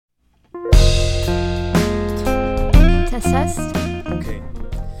Test. Okay.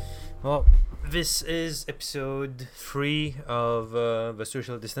 Well, this is episode 3 of the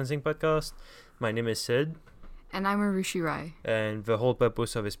Social Distancing Podcast. My name is Sid. And I'm Arushi Rai. And the whole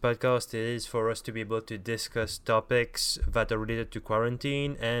purpose of this podcast is for us to be able to discuss topics that are related to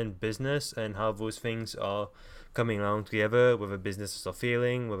quarantine and business and how those things are coming along together, whether businesses are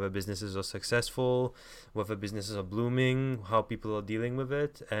failing, whether businesses are successful, whether businesses are blooming, how people are dealing with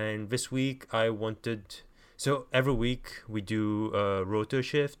it. And this week so every week we do a rota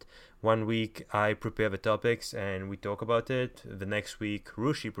shift. 1 week I prepare the topics and we talk about it. The next week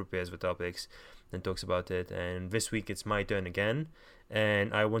Rushi prepares the topics and talks about it. And this week it's my turn again.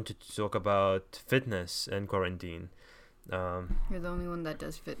 And I wanted to talk about fitness and quarantine. You're the only one that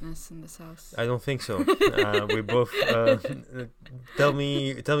does fitness in this house. I don't think so. We both. Tell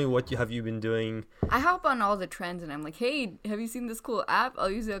me what have you been doing? I hop on all the trends and I'm like, hey, have you seen this cool app?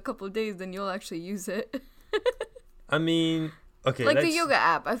 I'll use it a couple of days, then you'll actually use it. I mean, okay. Like the yoga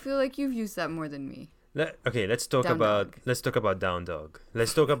app. I feel like you've used that more than me. Let's talk about Down Dog.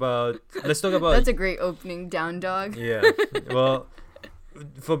 Let's talk about. That's a great opening, Down Dog. Yeah. Well,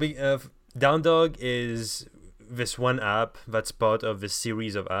 Down Dog is this one app that's part of this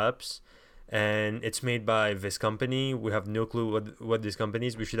series of apps, and it's made by this company. We have no clue what this company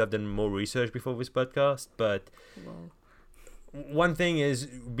is. We should have done more research before this podcast. But one thing is,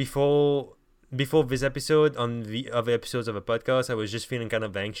 before this episode, on the other episodes of a podcast, I was just feeling kind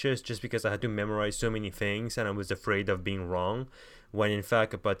of anxious just because I had to memorize so many things and I was afraid of being wrong, when in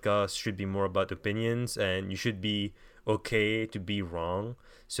fact a podcast should be more about opinions and you should be okay to be wrong.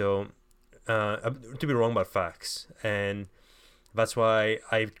 So to be wrong about facts, and that's why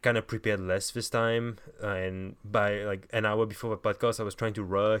I kind of prepared less this time. And by like an hour before the podcast, I was trying to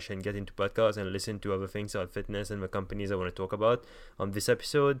rush and get into podcasts and listen to other things about fitness and the companies I want to talk about on this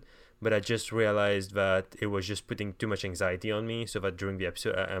episode. But I just realized that it was just putting too much anxiety on me, so that during the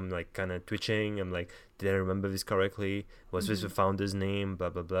episode I'm like kind of twitching. I'm like, did I remember this correctly? Was this the founder's name?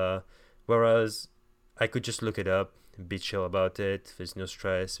 Blah blah blah. Whereas I could just look it up, be chill about it. There's no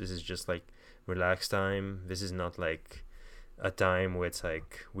stress. This is just like relaxed time. This is not like a time where it's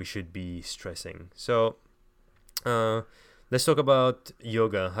like we should be stressing. So let's talk about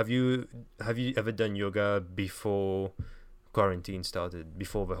yoga. Have you ever done yoga before quarantine started,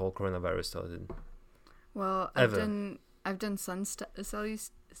 before the whole coronavirus started? Well, I've done sun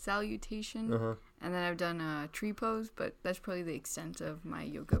salutation, and then I've done tree pose, but that's probably the extent of my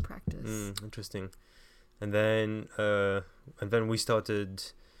yoga practice. Interesting. And then we started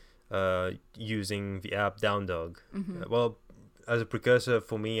using the app Down Dog. Well, as a precursor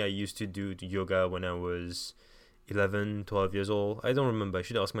for me, I used to do yoga when I was 11, 12 years old. I don't remember. I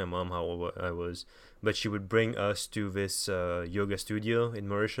should ask my mom how old I was. But she would bring us to this yoga studio in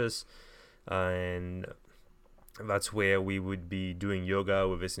Mauritius. And that's where we would be doing yoga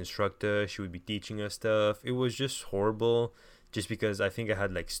with this instructor. She would be teaching us stuff. It was just horrible, just because I think I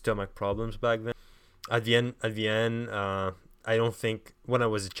had like stomach problems back then. At the end, I don't think, when I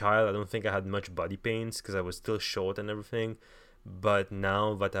was a child, I don't think I had much body pains because I was still short and everything. But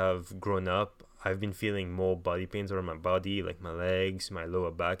now that I've grown up, I've been feeling more body pains around my body, like my legs, my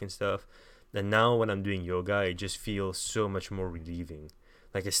lower back and stuff. And now when I'm doing yoga, it just feels so much more relieving.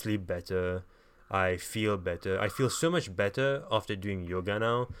 Like I sleep better, I feel better. I feel so much better after doing yoga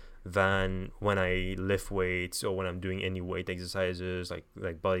now than when I lift weights or when I'm doing any weight exercises like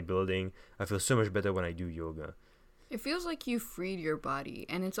bodybuilding. I feel so much better when I do yoga. It feels like you freed your body,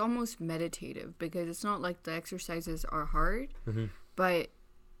 and it's almost meditative because it's not like the exercises are hard, but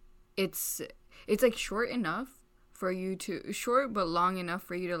it's like short but long enough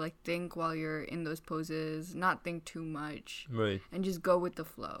for you to like think while you're in those poses, not think too much, right, and just go with the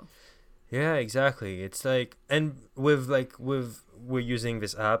flow. Yeah, exactly. It's like, and we're using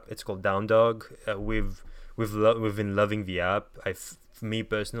this app. It's called Down Dog. We've been loving the app. For me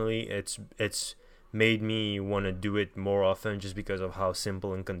personally, it's made me want to do it more often just because of how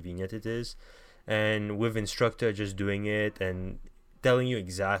simple and convenient it is. And with instructor just doing it and telling you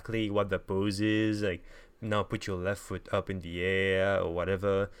exactly what the pose is, like now put your left foot up in the air or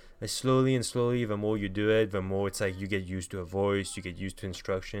whatever. And slowly, the more you do it, the more it's like you get used to a voice, you get used to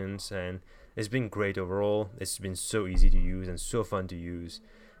instructions, and it's been great overall. It's been so easy to use and so fun to use.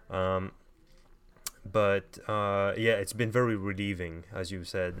 But it's been very relieving, as you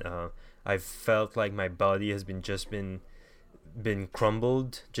said. I've felt like my body has been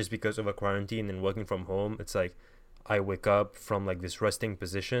crumbled just because of a quarantine and working from home. It's like I wake up from like this resting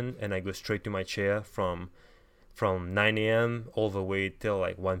position and I go straight to my chair from 9 a.m. all the way till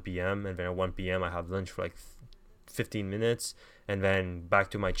like 1 p.m. and then at 1 p.m. I have lunch for like 15 minutes, and then back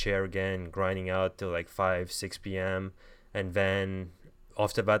to my chair again, grinding out till like 5 6 p.m. And then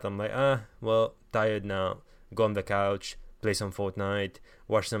after that I'm like, well, tired now, go on the couch, play some Fortnite,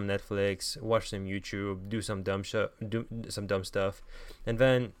 watch some Netflix, watch some YouTube, do some dumb stuff. And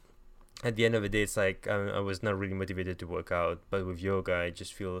then at the end of the day, it's like I was not really motivated to work out, but with yoga it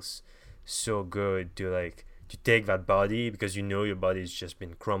just feels so good to take that body, because your body's just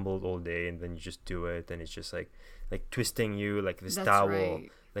been crumbled all day, and then you just do it, and it's just like twisting you like this That's towel,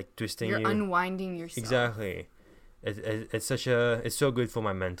 right. like twisting You're you. unwinding yourself. Exactly. It's so good for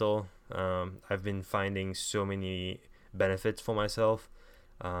my mental. I've been finding so many benefits for myself,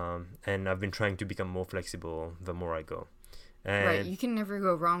 and I've been trying to become more flexible the more I go. And right, you can never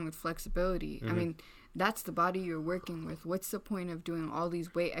go wrong with flexibility. I mean, that's the body you're working with. What's the point of doing all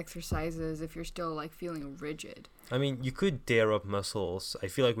these weight exercises if you're still like feeling rigid? I mean, you could tear up muscles. I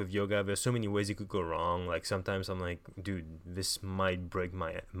feel like with yoga, there's so many ways you could go wrong. Like sometimes I'm like, dude, this might break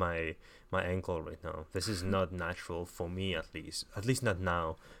my ankle right now. This is not natural for me, at least not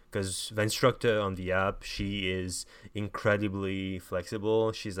now. Because the instructor on the app, she is incredibly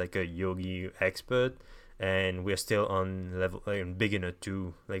flexible. She's like a yogi expert, and we're still on level beginner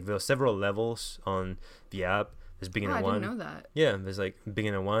 2. Like there are several levels on the app. There's beginner 1. I didn't know that. Yeah, there's like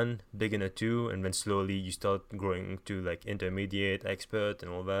beginner 1, beginner 2, and then slowly you start growing to like intermediate, expert,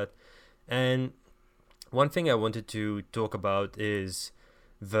 and all that. And one thing I wanted to talk about is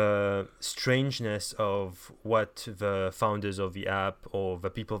the strangeness of what the founders of the app, or the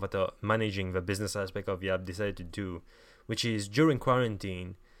people that are managing the business aspect of the app, decided to do, which is during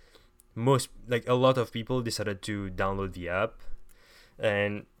quarantine, a lot of people decided to download the app.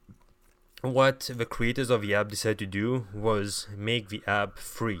 And what the creators of the app decided to do was make the app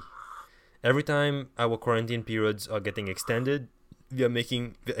free. Every time our quarantine periods are getting extended, we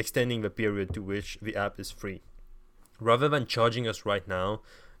are extending the period to which the app is free. Rather than charging us right now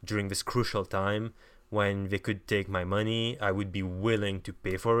during this crucial time when they could take my money, I would be willing to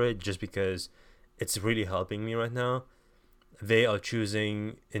pay for it just because it's really helping me right now. They are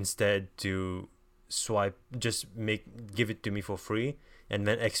choosing instead to give it to me for free, and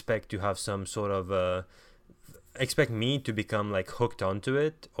then expect to have some sort of expect me to become like hooked onto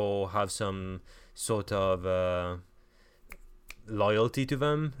it, or have some sort of loyalty to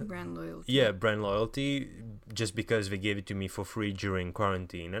them. Brand loyalty. Yeah, brand loyalty, just because they gave it to me for free during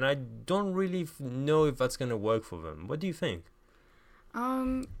quarantine. And I don't really know if that's gonna work for them. What do you think?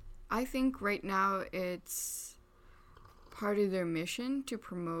 I think right now it's part of their mission to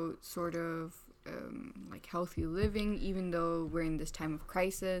promote sort of like healthy living, even though we're in this time of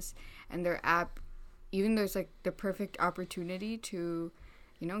crisis. And their app, even though it's like the perfect opportunity to,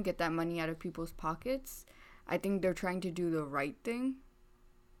 get that money out of people's pockets, I think they're trying to do the right thing,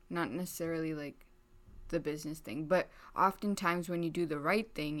 not necessarily like the business thing. But oftentimes when you do the right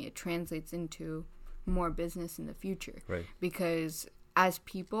thing, it translates into more business in the future. Right. Because as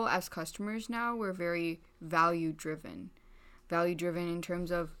people, as customers now, we're very value driven in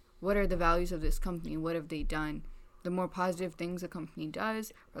terms of what are the values of this company, what have they done. The more positive things a company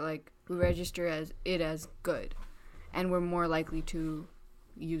does, or like we register as good, and we're more likely to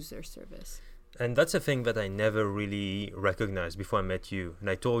use their service. And that's a thing that I never really recognized before I met you. And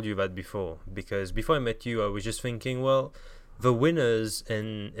I told you that before, because before I met you, I was just thinking, well, the winners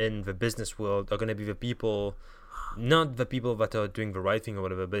in the business world are going to be the people, not the people that are doing the right thing or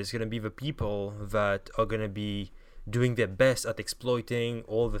whatever, but it's going to be the people that are going to be doing their best at exploiting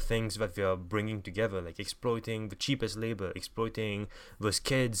all the things that they are bringing together, like exploiting the cheapest labor, exploiting those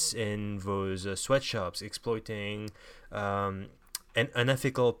kids in those sweatshops, exploiting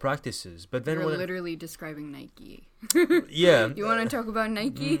unethical practices. But then you're literally describing Nike. Yeah. You want to talk about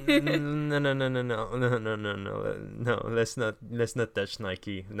Nike? No. Let's not touch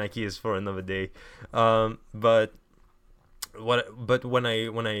Nike. Nike is for another day. But when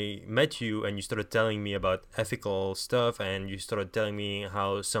I met you and you started telling me about ethical stuff, and you started telling me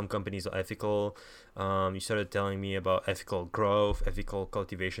how some companies are ethical, you started telling me about ethical growth, ethical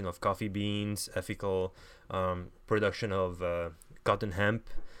cultivation of coffee beans, ethical production of cotton hemp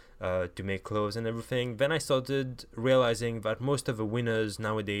to make clothes and everything, then I started realizing that most of the winners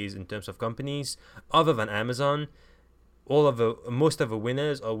nowadays in terms of companies, other than Amazon, most of the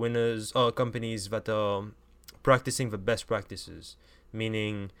winners are companies that are practicing the best practices,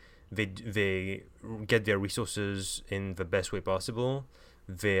 meaning they get their resources in the best way possible,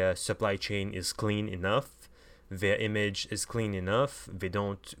 their supply chain is clean enough, their image is clean enough, they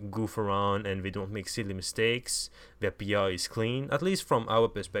don't goof around and they don't make silly mistakes, their PR is clean. At least from our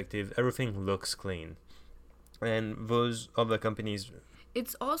perspective, everything looks clean. And those other companies...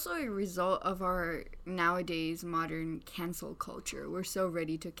 It's also a result of our nowadays modern cancel culture. We're so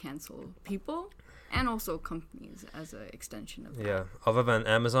ready to cancel people and also companies as an extension of that. Yeah, other than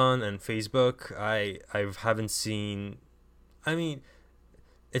Amazon and Facebook, I haven't seen. I mean,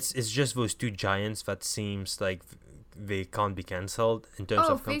 it's just those two giants that seems like they can't be cancelled in terms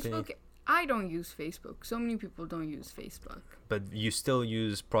of company. Facebook. I don't use Facebook. So many people don't use Facebook. But you still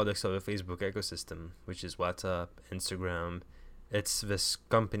use products of the Facebook ecosystem, which is WhatsApp, Instagram. It's this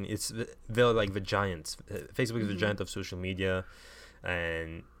company. They're like the giants. Facebook is the giant of social media,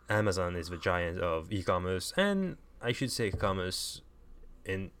 and Amazon is the giant of e-commerce, and I should say commerce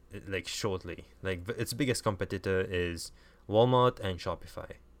in like shortly. Like its biggest competitor is Walmart and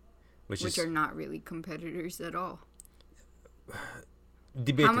Shopify, which are not really competitors at all.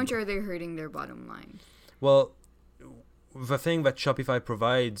 Debatable. How much are they hurting their bottom line? Well, the thing that Shopify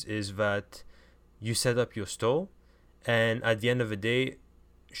provides is that you set up your store, and at the end of the day,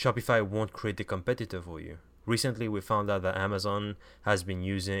 Shopify won't create a competitor for you. Recently, we found out that Amazon has been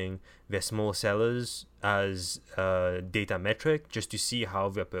using their small sellers as a data metric just to see how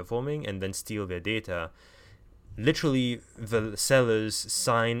they're performing and then steal their data. Literally, the sellers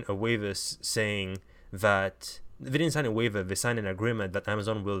sign a waiver saying that they didn't sign a waiver, they signed an agreement that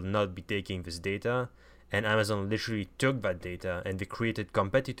Amazon will not be taking this data, and Amazon literally took that data and they created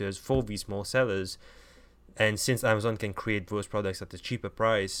competitors for these small sellers. And since Amazon can create those products at a cheaper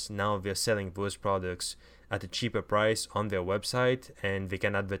price, now they're selling those products at a cheaper price on their website, and they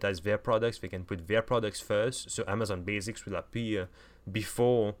can advertise their products, they can put their products first, so Amazon Basics will appear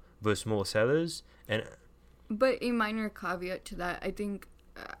before the small sellers. But a minor caveat to that, I think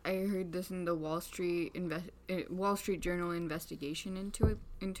I heard this in the Wall Street Journal investigation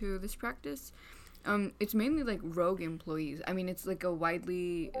into this practice. It's mainly like rogue employees. I mean, it's like a wide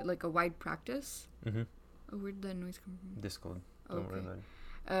practice. Mm-hmm. Oh, where did that noise come from? Discord. Don't worry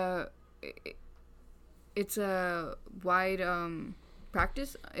about it. It's a wide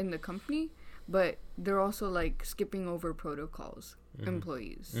practice in the company, but they're also like skipping over protocols,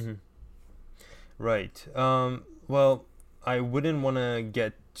 employees. Mm-hmm. Right. Well, I wouldn't want to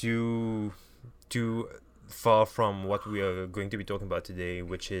get too far from what we are going to be talking about today,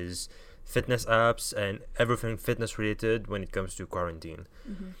 which is fitness apps and everything fitness related when it comes to quarantine.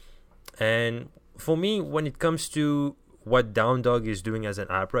 Mm-hmm. And for me, when it comes to what Down Dog is doing as an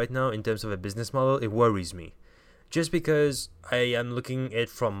app right now in terms of a business model, it worries me. Just because I am looking at it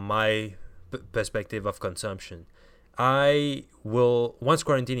from my perspective of consumption. Once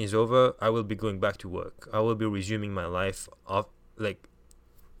quarantine is over, I will be going back to work. I will be resuming my life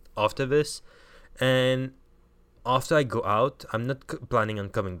after this. And after I go out, I'm not planning on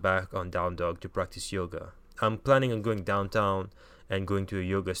coming back on Down Dog to practice yoga. I'm planning on going downtown and going to a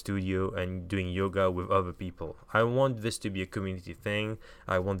yoga studio and doing yoga with other people. I want this to be a community thing.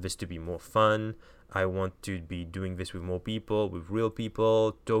 I want this to be more fun. I want to be doing this with more people, with real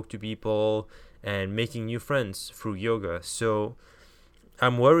people, talk to people, and making new friends through yoga. So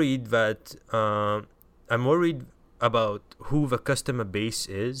I'm worried about who the customer base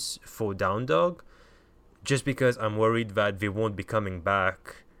is for Down Dog, just because I'm worried that they won't be coming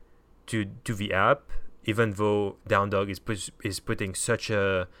back to the app, even though Down Dog is putting such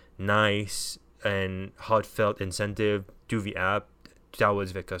a nice and heartfelt incentive to the app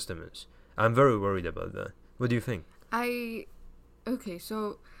towards their customers. I'm very worried about that. What do you think? Okay,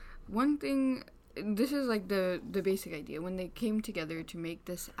 so one thing, this is like the basic idea. When they came together to make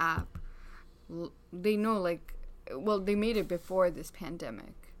this app, they know they made it before this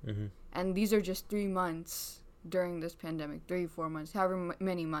pandemic. Mm-hmm. And these are just 3 months during this pandemic, 3-4 months, however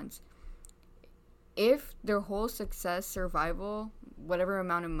many months. If their whole success, survival, whatever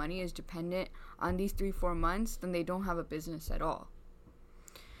amount of money is dependent on these 3-4 months, then they don't have a business at all.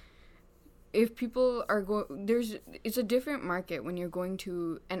 If people are it's a different market when you're going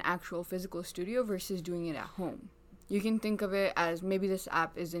to an actual physical studio versus doing it at home. You can think of it as maybe this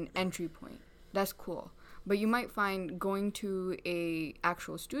app is an entry point. That's cool. But you might find going to a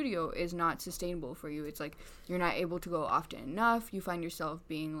actual studio is not sustainable for you. It's like you're not able to go often enough. You find yourself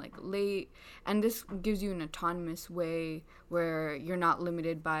being like late. And this gives you an autonomous way where you're not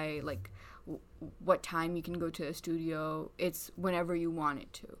limited by like what time you can go to a studio. It's whenever you want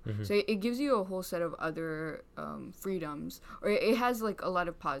it to. Mm-hmm. So it gives you a whole set of other freedoms, or it has like a lot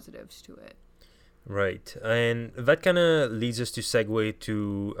of positives to it. Right. And that kind of leads us to segue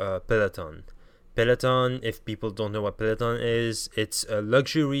to Peloton. Peloton, if people don't know what Peloton is, it's a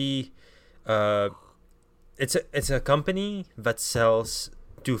luxury. It's a company that sells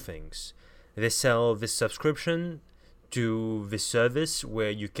two things. They sell this subscription to this service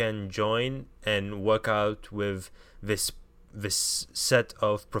where you can join and work out with this this set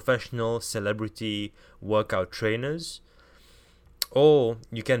of professional celebrity workout trainers, or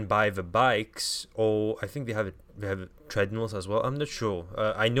you can buy the bikes, or I think they have treadmills as well. I'm not sure.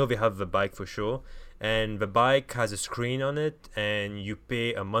 I know they have the bike for sure, and the bike has a screen on it, and you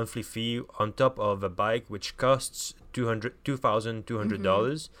pay a monthly fee on top of the bike, which costs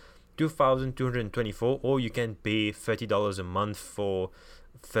 $2,200, $2,224, or you can pay $30 a month for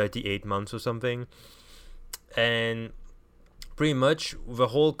 38 months or something. And pretty much the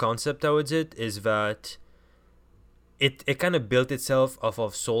whole concept towards it is that it kind of built itself off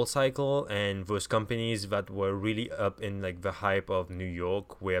of SoulCycle and those companies that were really up in like the hype of New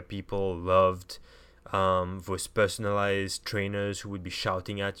York, where people loved those personalized trainers who would be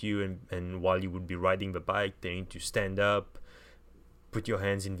shouting at you, and while you would be riding the bike, they need to stand up, put your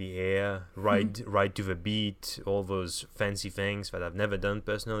hands in the air, ride to the beat, all those fancy things that I've never done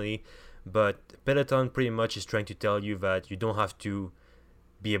personally. But Peloton pretty much is trying to tell you that you don't have to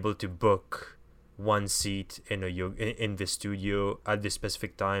be able to book one seat in the studio at this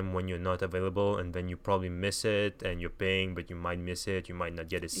specific time when you're not available, and then you probably miss it, and you're paying but you might miss it, you might not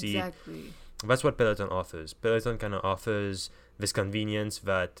get a seat. Exactly. That's what Peloton offers. Peloton kind of offers this convenience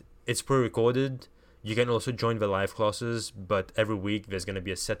that it's pre-recorded. You can also join the live classes, but every week there's going to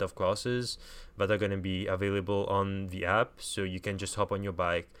be a set of classes that are going to be available on the app, so you can just hop on your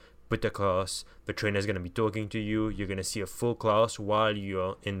bike, put the class, the trainer is going to be talking to you, you're going to see a full class while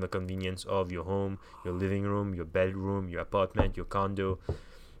you're in the convenience of your home, your living room, your bedroom, your apartment, your condo.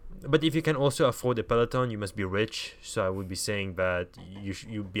 But if you can also afford a Peloton, you must be rich, so I would be saying that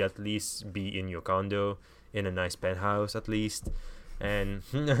you be at least be in your condo, in a nice penthouse at least. And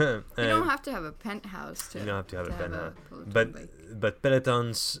you don't have to have a penthouse to. You don't have to have a penthouse. But But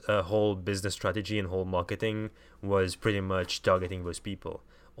Peloton's whole business strategy and whole marketing was pretty much targeting those people.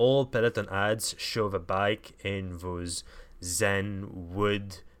 All Peloton ads show the bike in those zen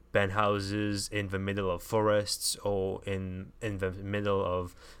wood penthouses in the middle of forests, or in the middle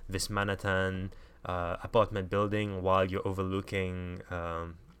of this Manhattan apartment building, while you're overlooking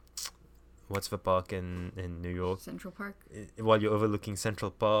what's the park in New York? Central Park. While you're overlooking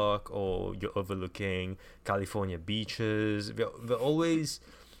Central Park, or you're overlooking California beaches. They're always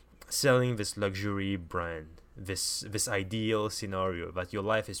selling this luxury brand, this ideal scenario that your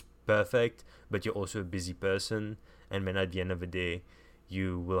life is perfect, but you're also a busy person, and then at the end of the day,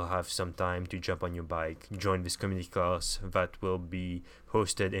 you will have some time to jump on your bike, join this community class that will be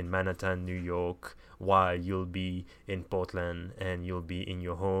hosted in Manhattan, New York, while you'll be in Portland, and you'll be in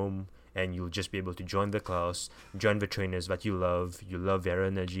your home, and you'll just be able to join the class, join the trainers that you love their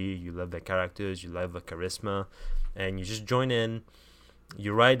energy, you love their characters, you love their charisma, and you just join in,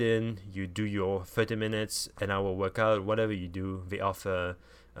 you ride in, you do your 30 minutes, an hour workout, whatever you do. They offer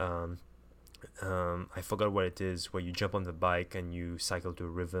I forgot what it is, where you jump on the bike and you cycle to a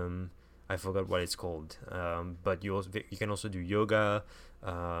rhythm. I forgot what it's called. But you can also do yoga.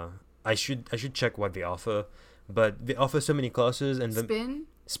 I should check what they offer, but they offer so many classes. And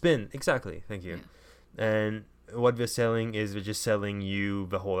spin, exactly. Thank you. Yeah. And what they're selling is they're just selling you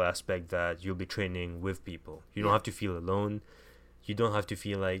the whole aspect that you'll be training with people. You don't have to feel alone. You don't have to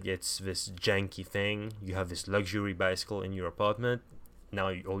feel like it's this janky thing. You have this luxury bicycle in your apartment.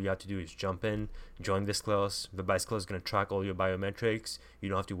 Now all you have to do is jump in, join this class. The bicycle is going to track all your biometrics. You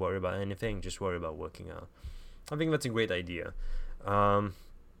don't have to worry about anything. Just worry about working out. I think that's a great idea.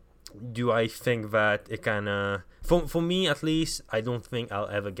 Do I think that it kind of... For me, at least, I don't think I'll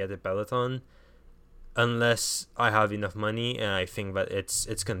ever get a Peloton unless I have enough money, and I think that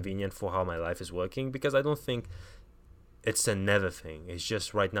it's convenient for how my life is working, because I don't think it's a never thing. It's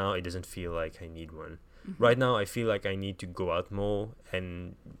just right now it doesn't feel like I need one. Mm-hmm. Right now I feel like I need to go out more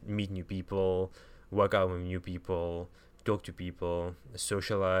and meet new people, work out with new people, talk to people,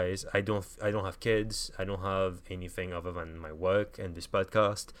 socialize. I don't have kids. I don't have anything other than my work and this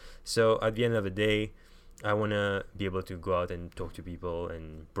podcast. So at the end of the day, I want to be able to go out and talk to people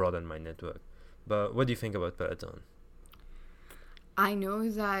and broaden my network. But what do you think about Peloton? I know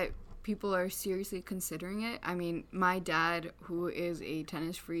that people are seriously considering it. I mean, my dad, who is a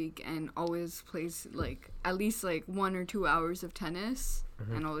tennis freak and always plays like at least like 1 or 2 hours of tennis,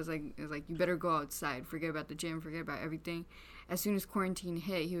 mm-hmm. and always is like, you better go outside, forget about the gym, forget about everything. As soon as quarantine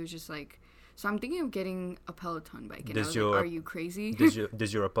hit, he was just like, so I'm thinking of getting a Peloton bike. And I was like, are you crazy?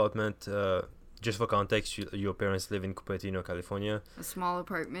 Does your apartment, just for context, your parents live in Cupertino, California? A small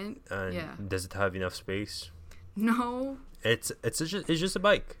apartment. And yeah. Does it have enough space? No. It's just a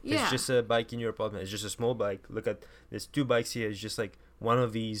bike. Yeah. It's just a bike in your apartment. It's just a small bike. Look at, there's 2 bikes here. It's just like one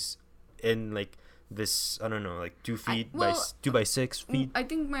of these in like this, I don't know, like 2 feet by well, 2 by 6 feet. I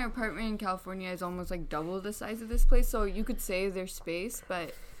think my apartment in California is almost like double the size of this place, so you could save their space,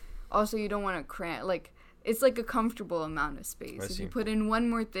 but also you don't want to cram, like, it's like a comfortable amount of space. If you put in one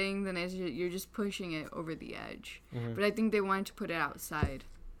more thing, then you're just pushing it over the edge. But I think they wanted to put it outside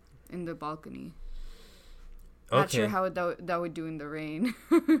in the balcony. Not sure how that would do in the rain.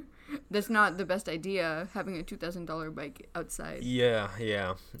 That's not the best idea, having a $2,000 bike outside. Yeah.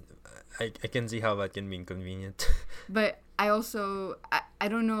 I can see how that can be inconvenient. But I also, I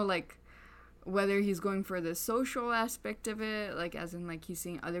don't know, like, whether he's going for the social aspect of it, like, as in, like, he's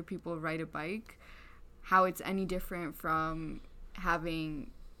seeing other people ride a bike, how it's any different from having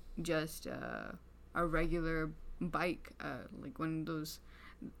just a regular bike, like one of those,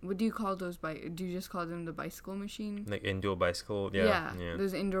 what do you call those do you just call them the bicycle machine? Like indoor bicycle, yeah.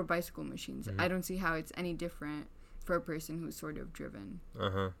 Those indoor bicycle machines. I don't see how it's any different for a person who's sort of driven.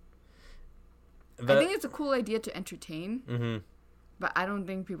 I think it's a cool idea to entertain, but I don't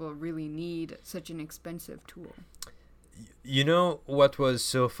think people really need such an expensive tool. You know what was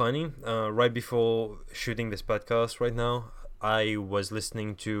so funny? Right before shooting this podcast right now, I was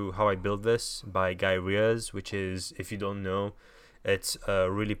listening to How I Built This by Guy Raz, which is, if you don't know, it's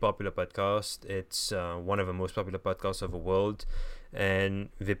a really popular podcast. It's one of the most popular podcasts of the world. And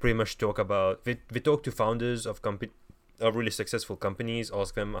they pretty much talk about, they talk to founders of really successful companies,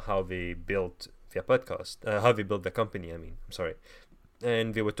 ask them how they built their podcast, how they built their company, I'm sorry.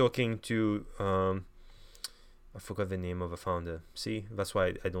 And they were talking to, I forgot the name of a founder. See, that's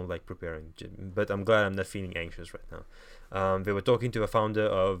why I don't like preparing. But I'm glad I'm not feeling anxious right now. They were talking to a founder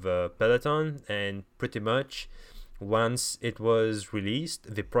of Peloton, and pretty much once it was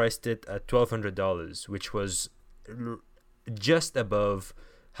released, they priced it at $1,200, which was just above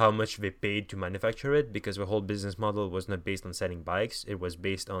how much they paid to manufacture it, because the whole business model was not based on selling bikes. It was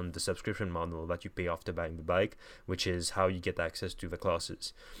based on the subscription model that you pay after buying the bike, which is how you get access to the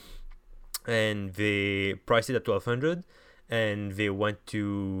classes. And they priced it at $1,200, and they went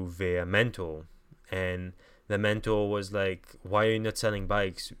to their mentor, and the mentor was like, why are you not selling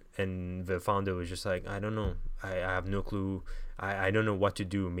bikes? And the founder was just like, I don't know, I have no clue, I don't know what to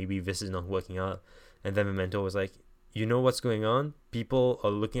do, maybe this is not working out. And then the mentor was like, you know what's going on? People are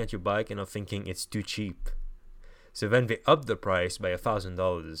looking at your bike and are thinking it's too cheap. So then they upped the price by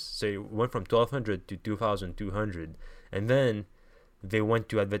 $1,000, so it went from $1,200 to $2,200. And then they went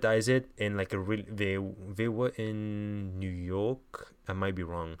to advertise it in like they were in New York, I might be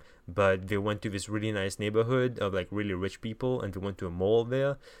wrong, but they went to this really nice neighborhood of like really rich people, and they went to a mall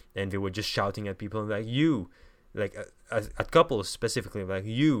there, and they were just shouting at people like, you, like at couples specifically, like,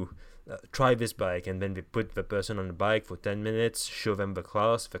 you try this bike. And then they put the person on the bike for 10 minutes, show them the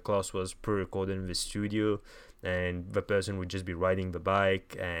class was pre-recorded in the studio, and the person would just be riding the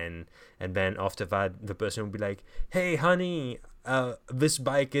bike, and then after that the person would be like, hey honey, this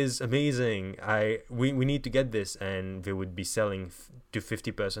bike is amazing, we need to get this, and they would be selling to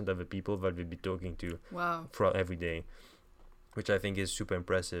 50% of the people that we'd be talking to. Wow. For every day, which I think is super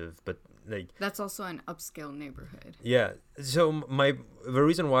impressive. But like, that's also an upscale neighborhood. Yeah. So the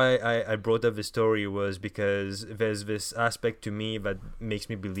reason why I brought up this story was because there's this aspect to me that makes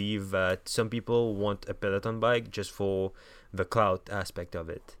me believe that some people want a Peloton bike just for the clout aspect of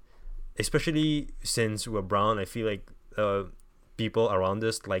it, especially since we're brown. I feel like people around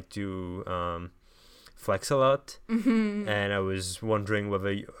us like to flex a lot. And I was wondering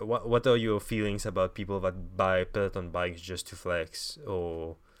whether what are your feelings about people that buy Peloton bikes just to flex?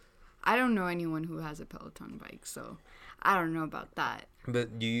 Or I don't know anyone who has a Peloton bike, so I don't know about that.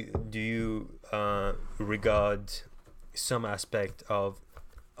 But do you regard some aspect of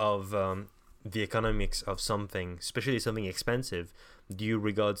the economics of something, especially something expensive? Do you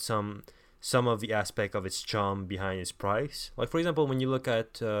regard some of the aspect of its charm behind its price? Like, for example, when you look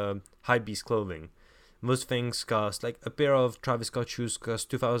at hypebeast clothing, most things cost, like a pair of Travis Scott shoes cost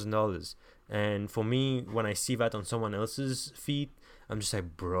 $2,000, and for me, when I see that on someone else's feet, I'm just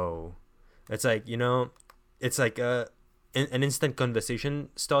like, bro, it's like, you know, it's like an instant conversation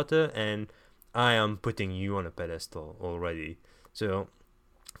starter, and I am putting you on a pedestal already. So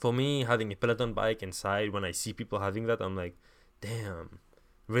for me, having a Peloton bike inside, when I see people having that, I'm like, damn,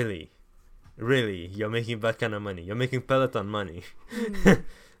 really, you're making that kind of money, you're making Peloton money.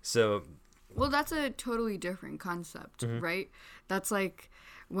 So, well, that's a totally different concept, right? That's like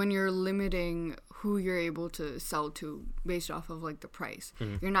when you're limiting who you're able to sell to based off of like the price.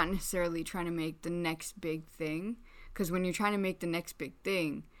 You're not necessarily trying to make the next big thing, because when you're trying to make the next big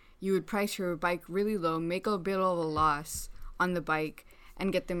thing, you would price your bike really low, make a bit of a loss on the bike,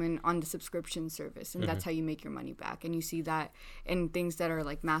 and get them in on the subscription service, and that's how you make your money back. And you see that in things that are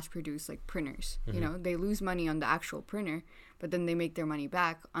like mass produced, like printers. You know, they lose money on the actual printer, but then they make their money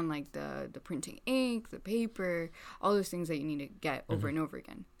back on like the printing ink, the paper, all those things that you need to get over and over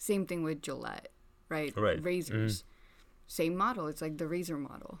again. Same thing with Gillette, right? Razors, same model. It's like the razor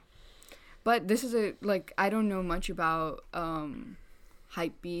model. But this is I don't know much about the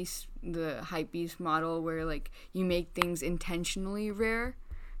Hypebeast model, where like you make things intentionally rare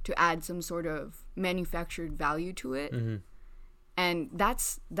to add some sort of manufactured value to it. And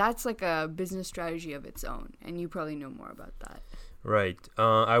that's like a business strategy of its own, and you probably know more about that. Right.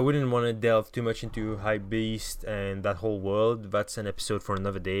 I wouldn't want to delve too much into Hypebeast and that whole world. That's an episode for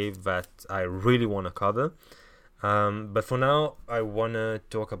another day that I really want to cover. But for now, I want to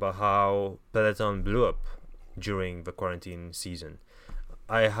talk about how Peloton blew up during the quarantine season.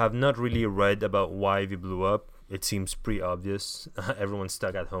 I have not really read about why they blew up. It seems pretty obvious. Everyone's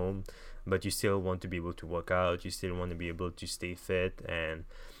stuck at home, but you still want to be able to work out. You still want to be able to stay fit. And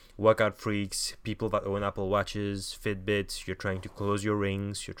workout freaks, people that own Apple Watches, Fitbits, you're trying to close your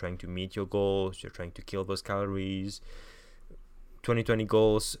rings. You're trying to meet your goals. You're trying to kill those calories. 2020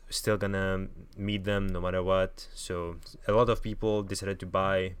 goals, still gonna meet them no matter what. So a lot of people decided to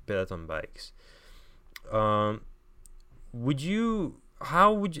buy Peloton bikes. For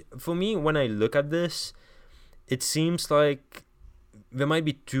me, when I look at this, it seems like there might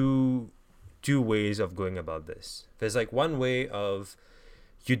be two ways of going about this. There's like one way of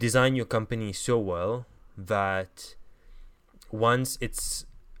you design your company so well that once it's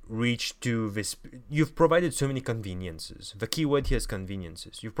reached to this, you've provided so many conveniences. The key word here is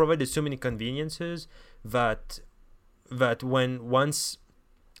conveniences. You've provided so many conveniences that once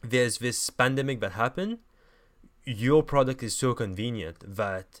there's this pandemic that happened, your product is so convenient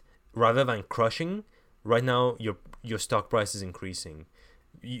that rather than crushing, right now your stock price is increasing.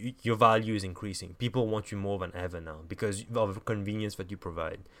 Your value is increasing. People want you more than ever now because of the convenience that you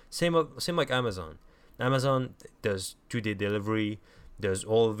provide. Same like Amazon. Amazon does 2-day delivery. There's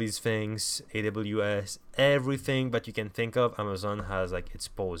all of these things, AWS, everything that you can think of, Amazon has like its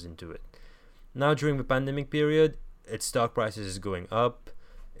paws into it. Now during the pandemic period, its stock prices is going up.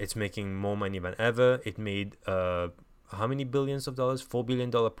 It's making more money than ever. It made how many billions of dollars? $4 billion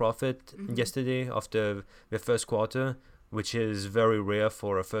profit yesterday after the first quarter, which is very rare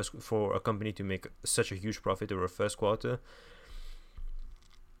for a company to make such a huge profit over a first quarter.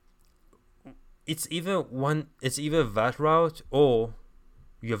 It's either that route, or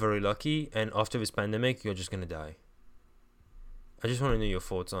you're very lucky and after this pandemic you're just gonna die. I just want to know your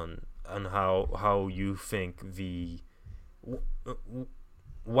thoughts on how you think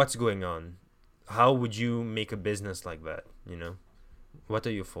what's going on. How would you make a business like that? You know, what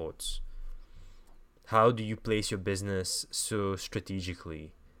are your thoughts? How do you place your business so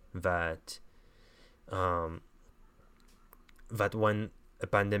strategically that that when a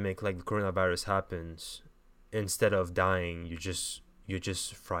pandemic like the coronavirus happens, instead of dying, you're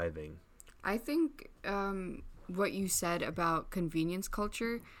just thriving? I think what you said about convenience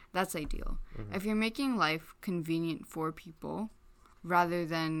culture, that's ideal. If you're making life convenient for people rather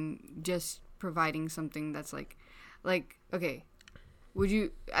than just providing something that's like okay,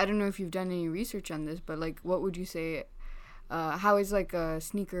 I don't know if you've done any research on this, but like what would you say, how is like a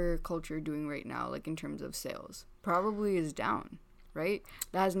sneaker culture doing right now, like in terms of sales? Probably is down, right?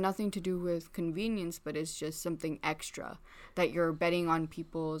 That has nothing to do with convenience, but it's just something extra that you're betting on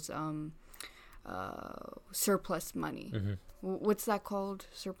people's surplus money. What's that called?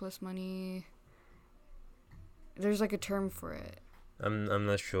 Surplus money? There's like a term for it. I'm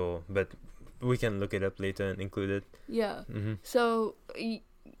not sure, but we can look it up later and include it. Yeah. So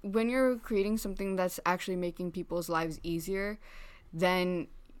when you're creating something that's actually making people's lives easier, then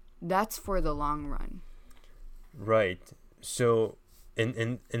that's for the long run. Right. So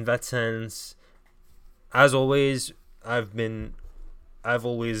in that sense, as always, I've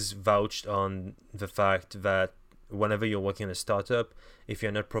always vouched on the fact that whenever you're working on a startup, if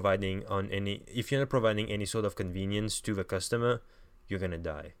you're not providing any sort of convenience to the customer, you're gonna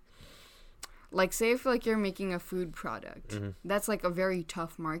die. Like, say if like you're making a food product, that's like a very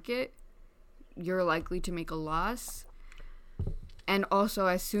tough market. You're likely to make a loss. And also,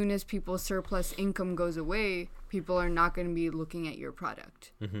 as soon as people's surplus income goes away, people are not going to be looking at your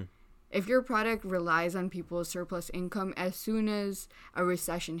product. If your product relies on people's surplus income, as soon as a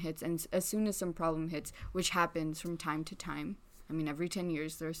recession hits and as soon as some problem hits, which happens from time to time, I mean, every 10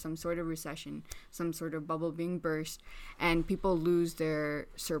 years there's some sort of recession, some sort of bubble being burst, and people lose their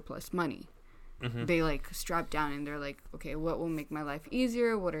surplus money. They like strap down and they're like, okay, what will make my life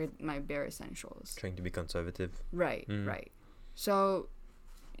easier? What are my bare essentials? Trying to be conservative. Right, right. So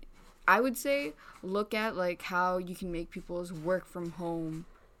I would say look at like how you can make people's work from home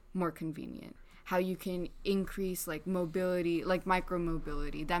more convenient. How you can increase like mobility, like micro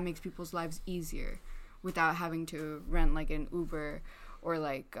mobility. That makes people's lives easier without having to rent like an Uber or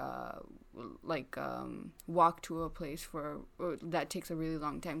walk to a place that takes a really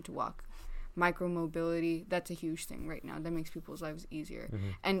long time to walk. Micro mobility, that's a huge thing right now. That makes people's lives easier.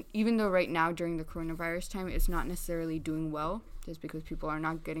 And even though right now during the coronavirus time it's not necessarily doing well just because people are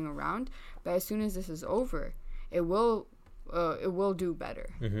not getting around, but as soon as this is over, it will do better.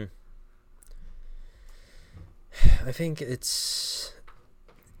 I think it's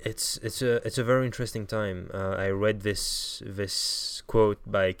a very interesting time. I read this quote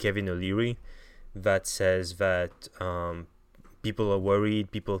by Kevin O'Leary that says that people are worried.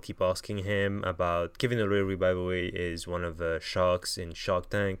 People keep asking him about... Kevin O'Leary, by the way, is one of the sharks in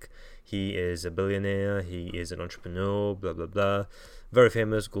Shark Tank. He is a billionaire. He is an entrepreneur, blah, blah, blah. Very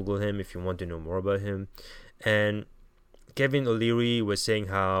famous. Google him if you want to know more about him. And Kevin O'Leary was saying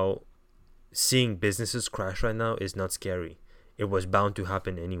how seeing businesses crash right now is not scary. It was bound to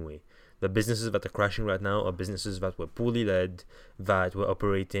happen anyway. The businesses that are crashing right now are businesses that were poorly led, that were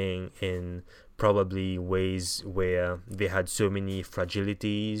operating in probably ways where they had so many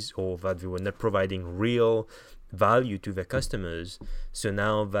fragilities, or that they were not providing real value to their customers. So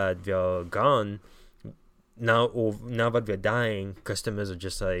now that they're gone, now that they're dying, customers are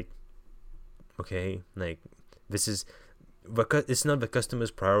just like, okay, like it's not the customer's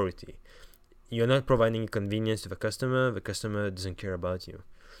priority. You're not providing convenience to the customer doesn't care about you.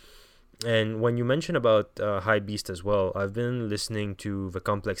 And when you mention about High Beast as well, I've been listening to the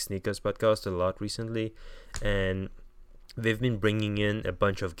Complex Sneakers podcast a lot recently, and they've been bringing in a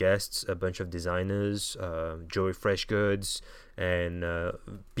bunch of guests, a bunch of designers, Joey Freshgoods, and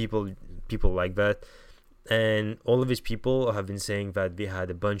people like that. And all of these people have been saying that they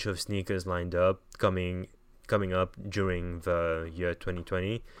had a bunch of sneakers lined up coming up during the year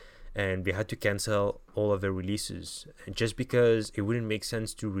 2020. And they had to cancel all of their releases just because it wouldn't make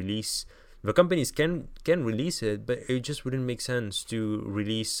sense to release. The companies can release it, but it just wouldn't make sense to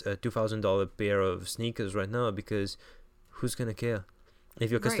release a $2,000 pair of sneakers right now, because who's gonna care?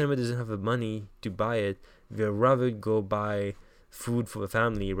 If your customer doesn't have the money to buy it, they'd rather go buy food for the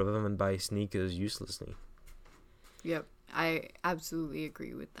family rather than buy sneakers uselessly. Yep, I absolutely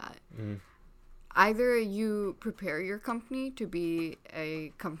agree with that. Either you prepare your company to be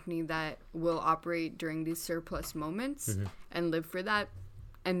a company that will operate during these surplus moments and live for that,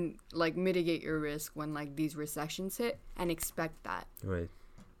 and like mitigate your risk when like these recessions hit, and expect that. Right.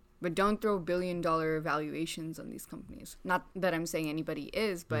 But don't throw billion-dollar valuations on these companies. Not that I'm saying anybody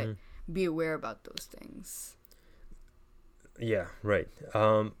is, but be aware about those things. Yeah, right.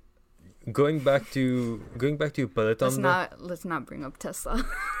 Going back to Peloton. Let's not bring up Tesla.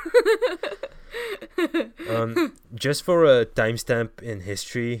 Just for a timestamp in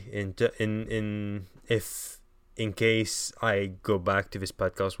history, in case I go back to this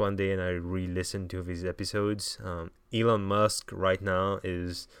podcast one day and I re-listen to these episodes, Elon Musk right now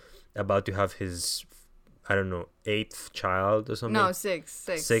is about to have his, I don't know, 8th child or something. No, 6.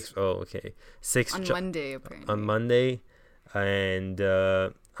 6. Oh, okay. 6 on Monday, apparently. On Monday, and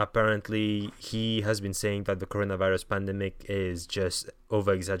apparently he has been saying that the coronavirus pandemic is just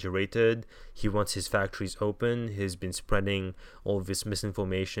over-exaggerated. He wants his factories open. He's been spreading all this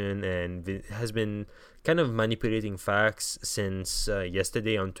misinformation and has been kind of manipulating facts since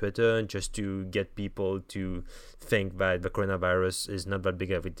yesterday on Twitter, just to get people to think that the coronavirus is not that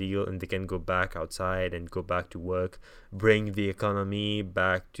big of a deal and they can go back outside and go back to work, bring the economy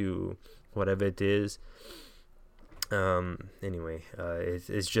back to whatever it is. Anyway,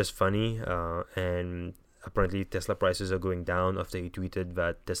 it's just funny, and apparently Tesla prices are going down after he tweeted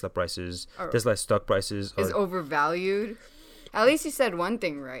that Tesla stock prices is overvalued. At least he said one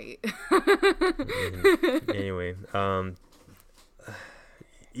thing right. Anyway,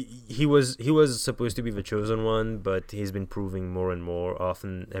 he was supposed to be the chosen one, but he's been proving more and more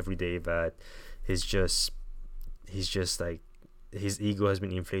often every day that he's just like, his ego has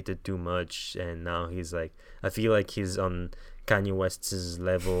been inflated too much, and now he's like, I feel like he's on Kanye West's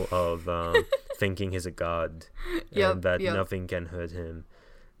level of thinking he's a god, and that nothing can hurt him.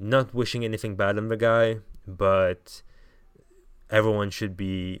 Not wishing anything bad on the guy, but everyone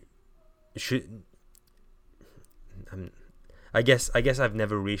I guess I've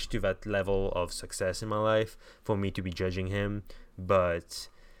never reached to that level of success in my life for me to be judging him, but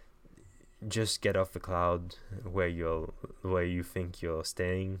just get off the cloud where you think you're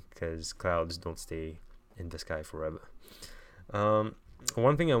staying, because clouds don't stay in the sky forever.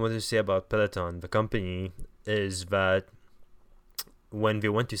 One thing I wanted to say about Peloton, the company, is that when they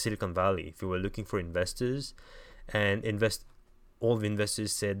went to Silicon Valley, they were looking for investors, and all the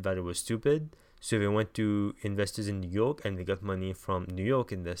investors said that it was stupid. So they went to investors in New York, and they got money from New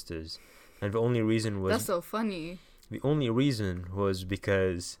York investors. And the only reason was... That's so funny. The only reason was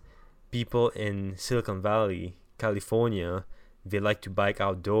because people in Silicon Valley, California, they like to bike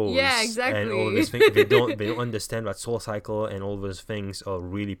outdoors. Yeah, exactly. And all these things. They don't understand that SoulCycle and all those things are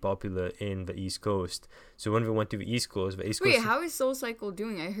really popular in the East Coast. So when we went to the East Coast... Wait, how is SoulCycle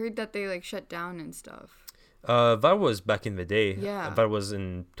doing? I heard that they like shut down and stuff. That was back in the day. Yeah. That was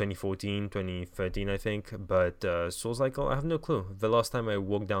in 2014, 2013, I think. But SoulCycle, I have no clue. The last time I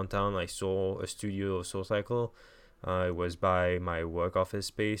walked downtown, I saw a studio of SoulCycle. It was by my work office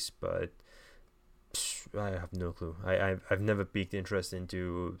space, but I have no clue. I've never piqued interest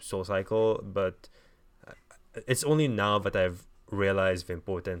into SoulCycle, but it's only now that I've realized the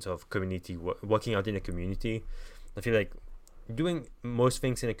importance of community, working out in a community. I feel like doing most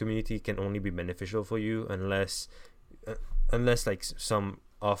things in a community can only be beneficial for you unless like some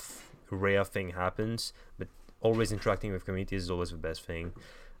rare thing happens. But always interacting with community is always the best thing.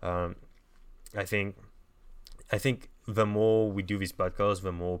 I think the more we do these podcasts,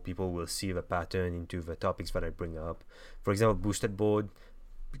 the more people will see the pattern into the topics that I bring up. For example, Boosted Board,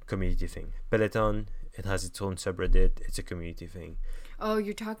 community thing. Peloton, it has its own subreddit. It's a community thing. Oh,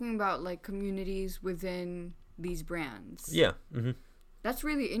 you're talking about like communities within these brands. Yeah. Mm-hmm. That's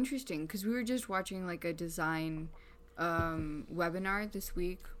really interesting because we were just watching like a design webinar this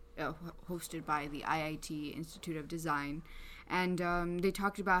week hosted by the IIT Institute of Design, and they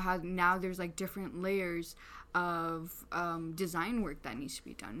talked about how now there's like different layers of design work that needs to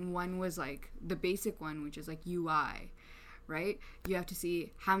be done. One was like the basic one, which is like UI, right? You have to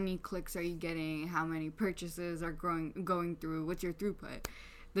see how many clicks are you getting, how many purchases are going through, what's your throughput.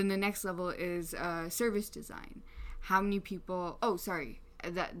 Then the next level is service design. How many people... Oh, sorry.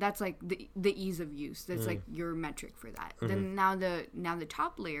 That's like the ease of use. That's like your metric for that. Mm-hmm. Then now the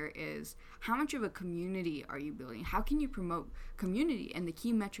top layer is how much of a community are you building? How can you promote community? And the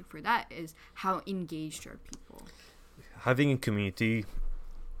key metric for that is how engaged are people. Having a community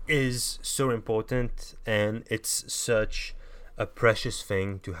is so important, and it's such a precious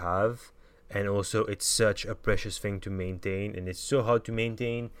thing to have. And also, it's such a precious thing to maintain, and it's so hard to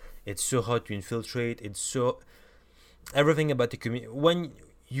maintain. It's so hard to infiltrate. It's so... Everything about the community... When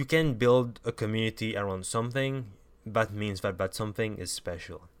you can build a community around something, that means that something is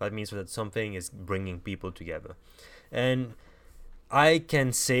special. That means that something is bringing people together. And I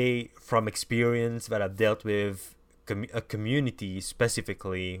can say from experience that I've dealt with a community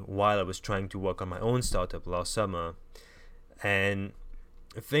specifically while I was trying to work on my own startup last summer. And...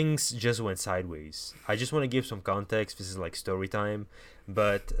 things just went sideways. I just want to give some context. This is like story time.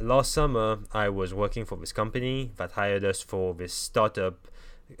 But last summer, I was working for this company that hired us for this startup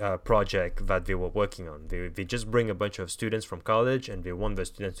project that they were working on. They just bring a bunch of students from college, and they want the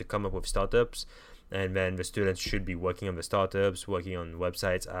students to come up with startups. And then the students should be working on the startups, working on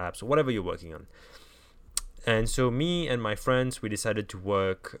websites, apps, whatever you're working on. And so me and my friends, we decided to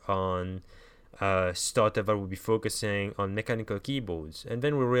work on startup that will be focusing on mechanical keyboards. And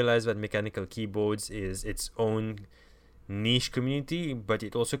then we realized that mechanical keyboards is its own niche community, but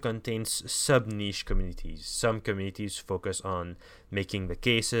it also contains sub-niche communities. Some communities focus on making the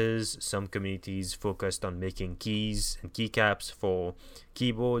cases, some communities focused on making keys and keycaps for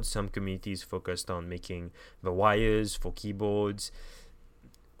keyboards, some communities focused on making the wires for keyboards.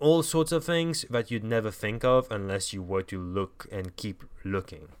 All sorts of things that you'd never think of unless you were to look and keep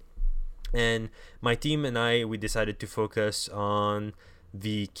looking. And my team and I, we decided to focus on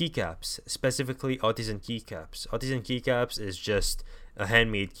the keycaps, specifically artisan keycaps. Artisan keycaps is just a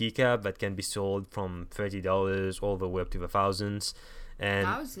handmade keycap that can be sold from $30 all the way up to the thousands. And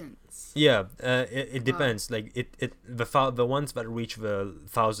thousands. Yeah, it depends. Like the ones that reach the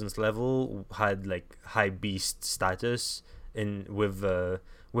thousands level had like high beast status with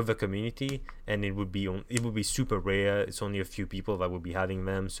the community, and it would be super rare. It's only a few people that would be having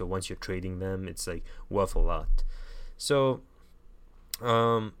them, so once you're trading them, it's like worth a lot. So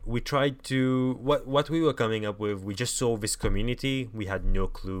we tried to what we were coming up with. We just saw this community. We had no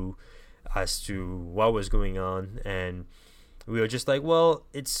clue as to what was going on, and we were just like, well,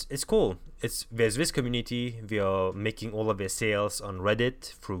 it's cool. There's this community. They are making all of their sales on Reddit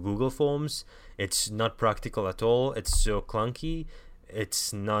through Google Forms. It's not practical at all. It's so clunky.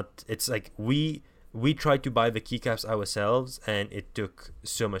 It's like we tried to buy the keycaps ourselves, and it took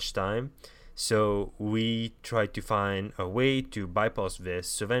so much time. So we tried to find a way to bypass this.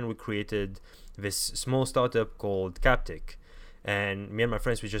 So then we created this small startup called Captic. And me and my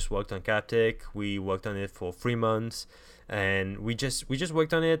friends, we just worked on Captic. We worked on it for 3 months, and we just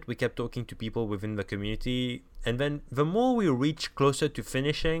worked on it. We kept talking to people within the community, and then the more we reached closer to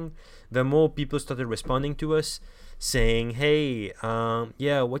finishing, the more people started responding to us, saying, "Hey,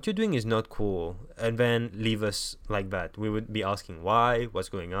 yeah, what you're doing is not cool," and then leave us like that. We would be asking why, what's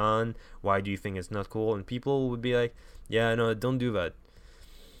going on, why do you think it's not cool, and people would be like, "Yeah, no, don't do that."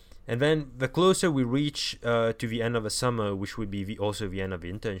 And then the closer we reach to the end of the summer, which would be also the end of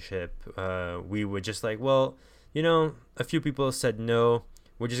the internship, we were just like, well, a few people said no,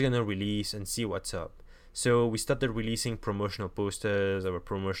 we're just going to release and see what's up. So we started releasing promotional posters, our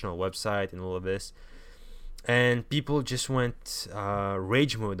promotional website, and all of this. And people just went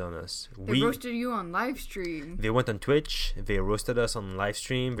rage mode on us. They roasted you on live stream. They went on Twitch. They roasted us on live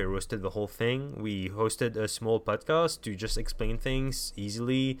stream. They roasted the whole thing. We hosted a small podcast to just explain things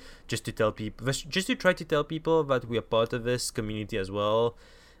easily, just to tell people, just to try to tell people that we are part of this community as well.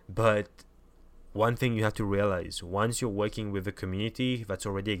 But one thing you have to realize, once you're working with a community that's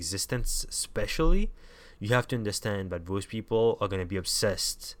already existent, especially, you have to understand that those people are going to be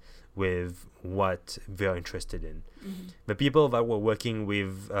obsessed with what they're interested in. Mm-hmm. The people that were working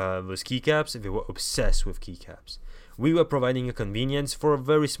with those keycaps, they were obsessed with keycaps. We were providing a convenience for a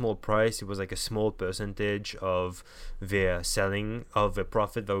very small price. It was like a small percentage of their selling, of the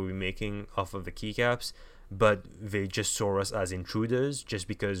profit that we were making off of the keycaps, but they just saw us as intruders just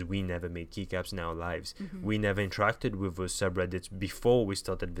because we never made keycaps in our lives. Mm-hmm. We never interacted with those subreddits before we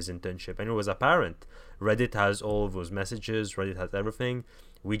started this internship, and it was apparent. Reddit has all of those messages, Reddit has everything.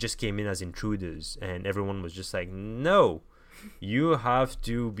 We just came in as intruders, and everyone was just like, no, you have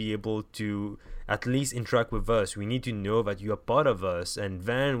to be able to at least interact with us. We need to know that you are part of us, and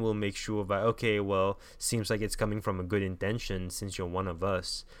then we'll make sure that, okay, well, seems like it's coming from a good intention since you're one of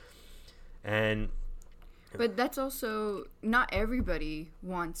us. But that's also, not everybody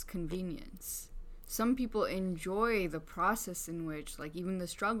wants convenience. Some people enjoy the process in which, like, even the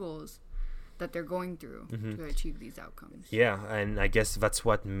struggles that they're going through to achieve these outcomes. Yeah, and I guess that's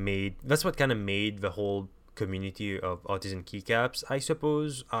what kind of made the whole community of autism keycaps. I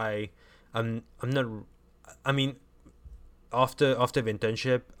suppose I'm not. I mean, after the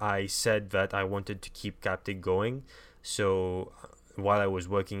internship, I said that I wanted to keep Captic going. So while I was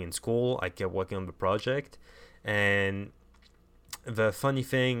working in school, I kept working on the project, and the funny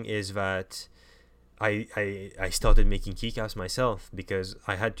thing is that I started making keycaps myself because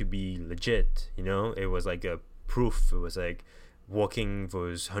I had to be legit, It was like a proof. It was like walking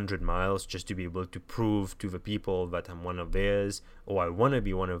those 100 miles just to be able to prove to the people that I'm one of theirs, or I want to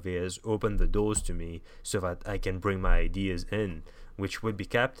be one of theirs, open the doors to me so that I can bring my ideas in, which would be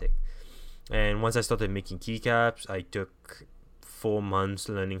Captic. And once I started making keycaps, I took 4 months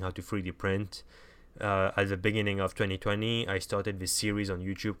learning how to 3D print. At the beginning of 2020, I started this series on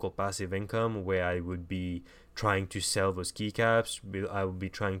YouTube called Passive Income, where I would be trying to sell those keycaps. I would be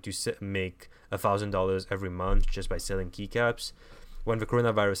trying to make $1,000 every month just by selling keycaps. When the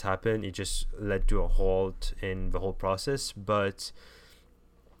coronavirus happened, it just led to a halt in the whole process. But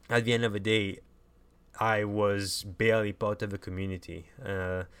at the end of the day, I was barely part of the community.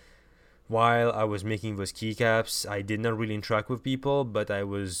 While I was making those keycaps, I did not really interact with people, but I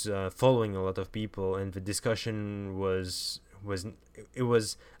was following a lot of people, and the discussion was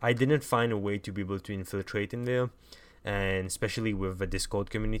I didn't find a way to be able to infiltrate in there, and especially with the Discord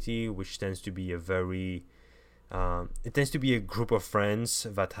community, which tends to be it tends to be a group of friends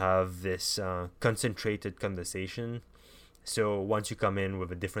that have this concentrated conversation. So once you come in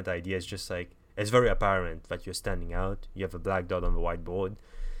with a different idea, it's just like, it's very apparent that you're standing out. You have a black dot on the whiteboard.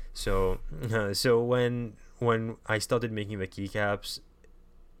 So when I started making the keycaps,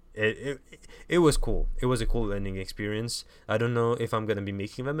 it was cool. It was a cool learning experience. I don't know if I'm gonna be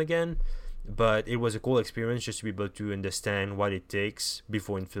making them again, but it was a cool experience just to be able to understand what it takes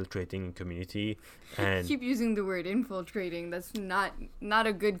before infiltrating a community. And keep using the word infiltrating. That's not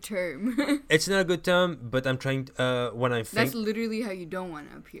a good term. It's not a good term, but I'm trying to, that's literally how you don't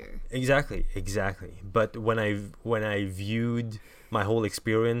want to appear. Exactly. But when I viewed my whole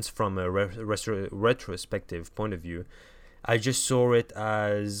experience from a retrospective point of view, I just saw it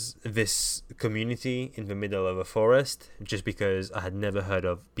as this community in the middle of a forest, just because I had never heard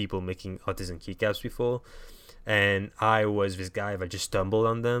of people making autism keycaps before, and I was this guy that just stumbled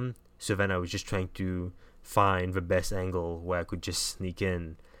on them. So then I was just trying to find the best angle where I could just sneak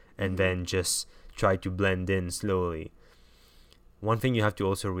in and then just try to blend in slowly. One thing you have to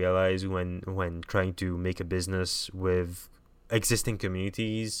also realize when trying to make a business with existing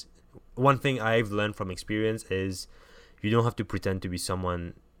communities, one thing I've learned from experience is you don't have to pretend to be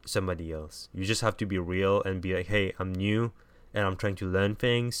somebody else. You just have to be real and be like, hey, I'm new and I'm trying to learn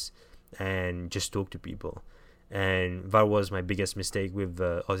things and just talk to people. And that was my biggest mistake with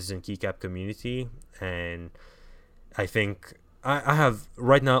the autism keycap community. And I think I have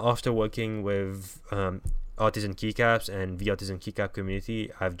right now, after working with autism keycaps and the autism keycap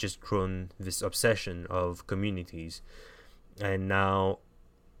community, I've just grown this obsession of communities. And now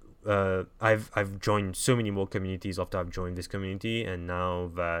I've joined so many more communities after I've joined this community. And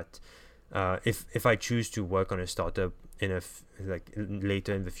now that if I choose to work on a startup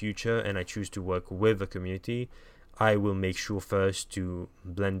later in the future, and I choose to work with a community, I will make sure first to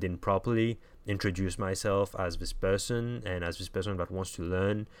blend in properly, introduce myself as this person, and as this person that wants to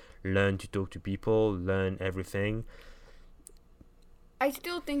learn to talk to people, learn everything. I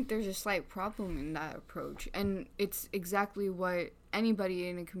still think there's a slight problem in that approach, and it's exactly what anybody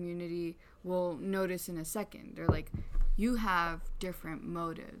in a community will notice in a second. They're like, you have different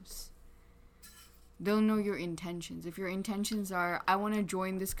motives. They'll know your intentions. If your intentions are, I want to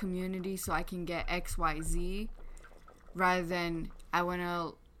join this community so I can get XYZ, rather than I want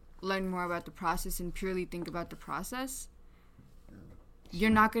to learn more about the process and purely think about the process,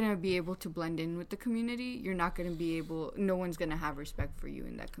 you're not going to be able to blend in with the community. You're not going to be able, no one's going to have respect for you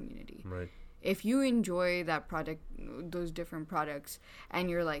in that community. Right. If you enjoy that product, those different products, and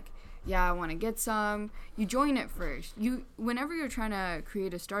you're like, yeah, I want to get some, you join it first. Whenever you're trying to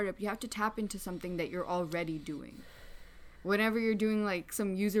create a startup, you have to tap into something that you're already doing. Whenever you're doing like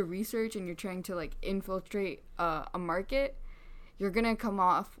some user research and you're trying to like infiltrate a market, you're gonna come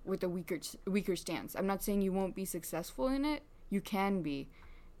off with a weaker stance. I'm not saying you won't be successful in it. You can be,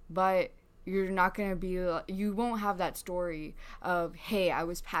 but you're not gonna be. You won't have that story of, hey, I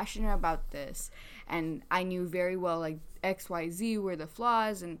was passionate about this, and I knew very well like XYZ were the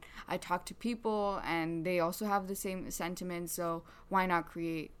flaws, and I talked to people, and they also have the same sentiments. So why not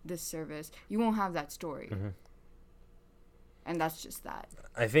create this service? You won't have that story. Mm-hmm. And that's just that.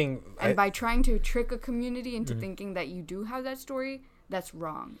 I think... by trying to trick a community into thinking that you do have that story, that's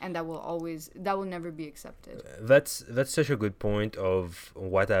wrong. And that will never be accepted. That's such a good point of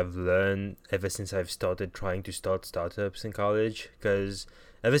what I've learned ever since I've started trying to start startups in college. Because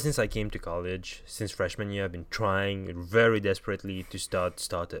ever since I came to college, since freshman year, I've been trying very desperately to start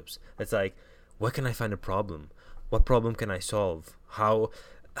startups. It's like, where can I find a problem? What problem can I solve? How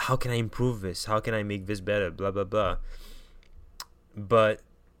can I improve this? How can I make this better? Blah, blah, blah. But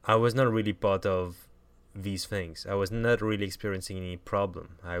I was not really part of these things. I was not really experiencing any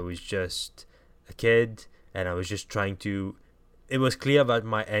problem. I was just a kid, and I was just trying to... It was clear that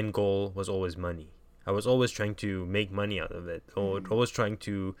my end goal was always money. I was always trying to make money out of it, or always trying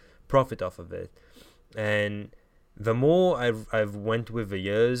to profit off of it. And the more I've went with the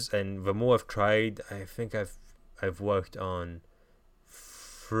years, and the more I've tried, I think I've worked on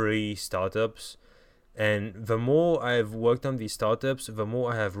 3 startups. And the more I've worked on these startups, the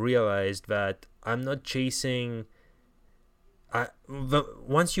more I have realized that I'm not chasing...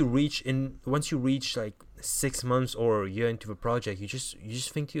 Once you reach like 6 months or a year into the project, you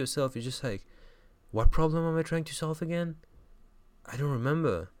just think to yourself, you're just like, what problem am I trying to solve again? I don't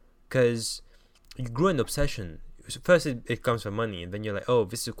remember. Because you grow an obsession. First it comes from money, and then you're like, oh,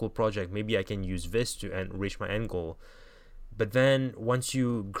 this is a cool project, maybe I can use this to reach my end goal. But then once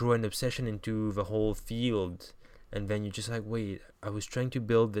you grow an obsession into the whole field, and then you're just like, wait, I was trying to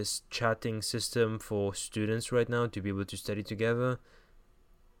build this chatting system for students right now to be able to study together.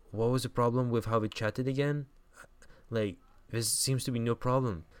 What was the problem with how we chatted again? Like, there seems to be no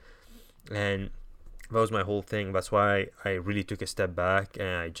problem. And that was my whole thing. That's why I really took a step back,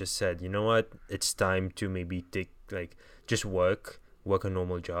 and I just said, you know what? It's time to maybe just work a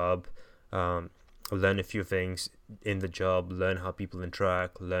normal job, learn a few things in the job, learn how people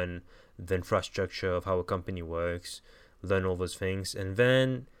interact, learn the infrastructure of how a company works, learn all those things, and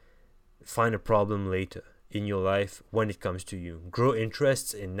then find a problem later in your life when it comes to you. Grow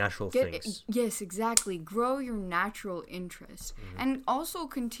interests in natural things. Yes, exactly. Grow your natural interest. And also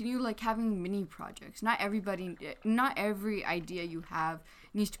continue like having mini projects. Not every idea you have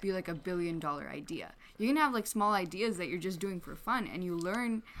needs to be like a $1 billion idea. You can have like small ideas that you're just doing for fun, and you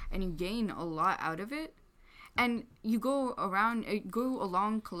learn and you gain a lot out of it. And you go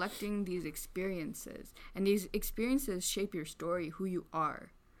along collecting these experiences, and these experiences shape your story, who you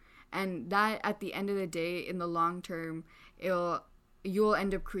are. And that, at the end of the day, in the long term, if you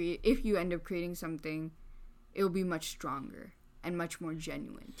end up creating something, it'll be much stronger and much more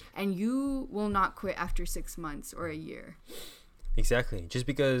genuine. And you will not quit after 6 months or a year. Exactly. Just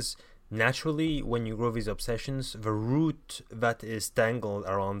because naturally, when you grow these obsessions, the root that is tangled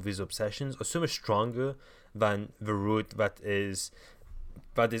around these obsessions are so much stronger than the root that is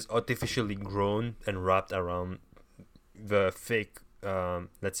artificially grown and wrapped around the fake,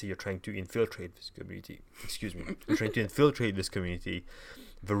 let's say you're trying to infiltrate this community. Excuse me. You're trying to infiltrate this community.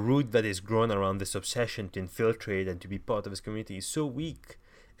 The root that is grown around this obsession to infiltrate and to be part of this community is so weak,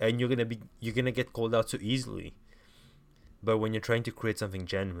 and you're gonna get called out so easily. But when you're trying to create something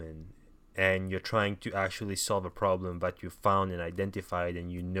genuine, and you're trying to actually solve a problem that you found and identified,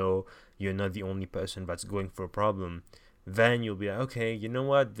 and you know you're not the only person that's going for a problem, then you'll be like, okay, you know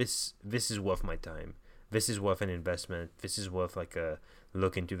what, this is worth my time. This is worth an investment. This is worth like a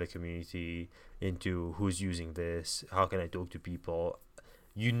look into the community, into who's using this, how can I talk to people.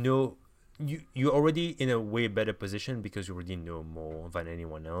 You know, you're already in a way better position because you already know more than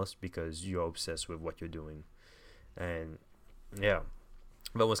anyone else because you're obsessed with what you're doing. And yeah,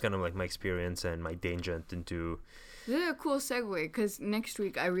 that was kind of like my experience and my danger into. This is a cool segue because next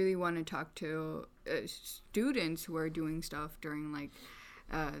week I really want to talk to students who are doing stuff during like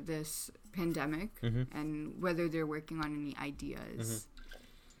this pandemic and whether they're working on any ideas.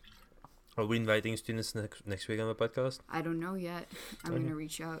 Are we inviting students next week on the podcast? I don't know yet. I'm going to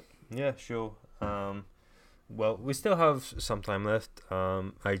reach out. Yeah, sure. Well, we still have some time left.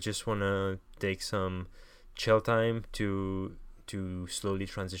 I just want to take some chill time to slowly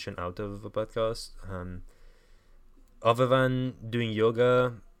transition out of the podcast. Other than doing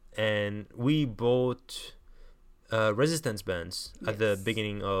yoga, and we bought resistance bands at the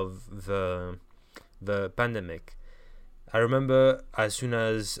beginning of the pandemic. I remember as soon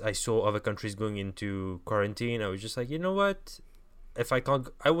as I saw other countries going into quarantine, I was just like, you know what? If I can't,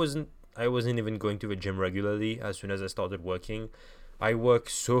 I wasn't even going to the gym regularly. As soon as I started working, I work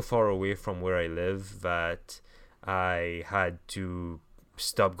so far away from where I live that I had to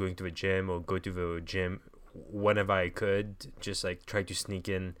stop going to the gym or go to the gym whenever I could. Just like try to sneak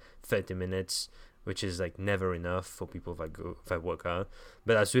in 30 minutes, which is like never enough for people that work out.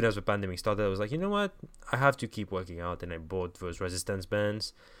 But as soon as the pandemic started, I was like, you know what? I have to keep working out, and I bought those resistance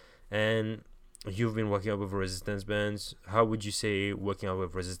bands. And you've been working out with resistance bands. How would you say working out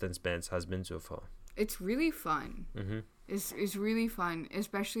with resistance bands has been so far? It's really fun. It's really fun,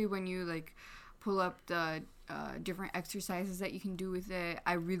 especially when you like pull up the different exercises that you can do with it.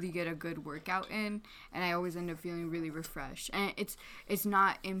 I really get a good workout in, and I always end up feeling really refreshed. And it's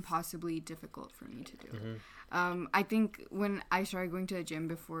not impossibly difficult for me to do. I think when I started going to the gym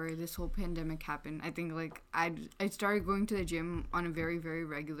before this whole pandemic happened, I think like I started going to the gym on a very, very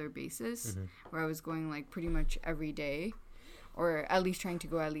regular basis, where I was going like pretty much every day, or at least trying to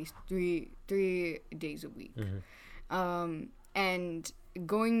go at least three days a week. And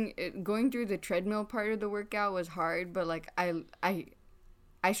going through the treadmill part of the workout was hard, but like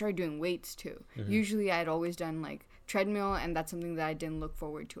I started doing weights too. Usually I'd always done like treadmill, and that's something that I didn't look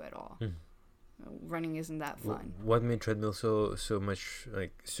forward to at all. Running isn't that fun. What made treadmill so much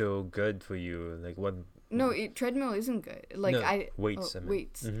like so good for you? Like what? No, treadmill isn't good. Like weights.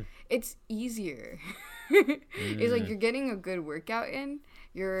 Weights. It's easier. It's like you're getting a good workout in.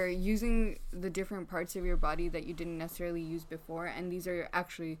 You're using the different parts of your body that you didn't necessarily use before, and these are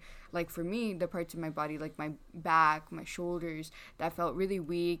actually, like for me, the parts of my body, like my back, my shoulders, that felt really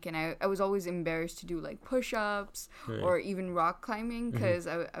weak, and I was always embarrassed to do like push-ups or even rock climbing, because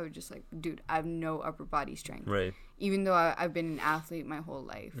I was just like, dude, I have no upper body strength. Right. Even though I've been an athlete my whole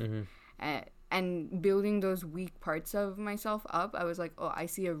life. And building those weak parts of myself up, I was like, oh, I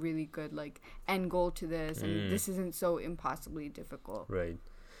see a really good like end goal to this, and this isn't so impossibly difficult. Right.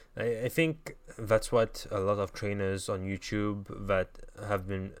 I think that's what a lot of trainers on YouTube that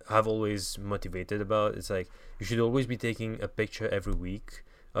have always motivated about. It's like you should always be taking a picture every week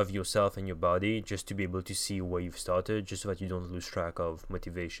of yourself and your body just to be able to see where you've started, just so that you don't lose track of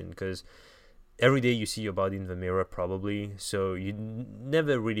motivation, because every day you see your body in the mirror probably, so you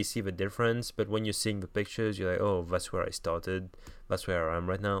never really see the difference. But when you're seeing the pictures, you're like, oh, that's where I started, that's where I am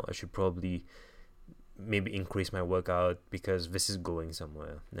right now. I should probably maybe increase my workout because this is going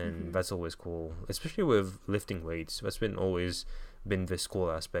somewhere. And that's always cool, especially with lifting weights. That's always been this cool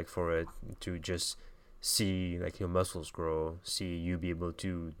aspect for it, to just see like your muscles grow, see you be able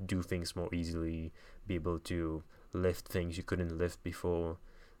to do things more easily, be able to lift things you couldn't lift before.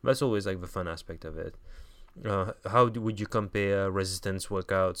 That's always like the fun aspect of it. Would you compare resistance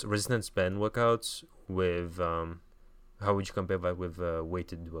band workouts with how would you compare that with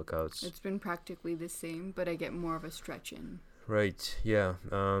weighted workouts? It's been practically the same, but I get more of a stretch in. Right. Yeah.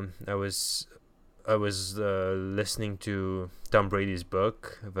 I was listening to Tom Brady's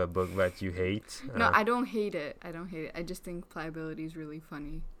book, the book that you hate. No, I don't hate it. I just think pliability is really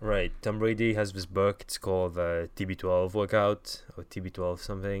funny. Right. Tom Brady has this book. It's called TB12 workout, or TB12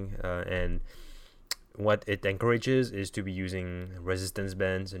 something. And what it encourages is to be using resistance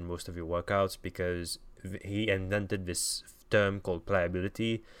bands in most of your workouts, because he invented this term called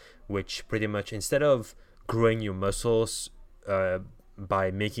pliability, which pretty much, instead of growing your muscles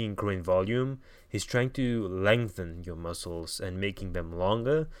by making growing volume, he's trying to lengthen your muscles and making them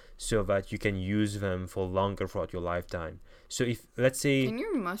longer so that you can use them for longer throughout your lifetime. So if, let's say, can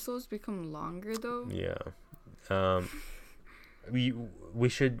your muscles become longer though? yeah, we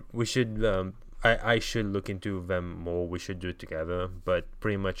should I should look into them more. We should do it together. But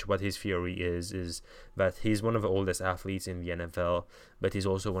pretty much what his theory is that he's one of the oldest athletes in the NFL, but he's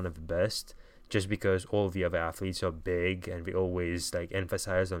also one of the best, just because all the other athletes are big and they always like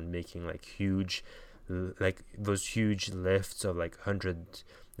emphasize on making like huge, like those huge lifts of like 100,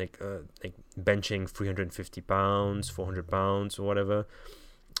 like benching 350 pounds, 400 pounds or whatever.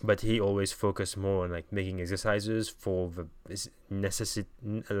 But he always focused more on like making exercises for the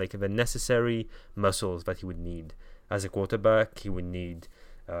the necessary muscles that he would need. As a quarterback, he would need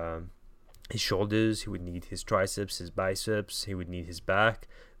his shoulders, he would need his triceps, his biceps, he would need his back,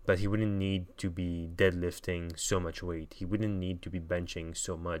 but he wouldn't need to be deadlifting so much weight. He wouldn't need to be benching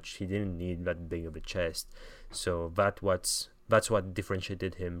so much. He didn't need that big of a chest. So that's what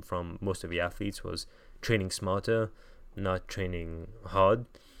differentiated him from most of the athletes, was training smarter, not training hard.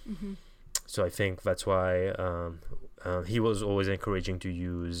 Mm-hmm. So I think that's why he was always encouraging to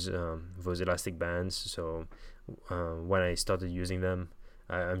use those elastic bands. So when I started using them,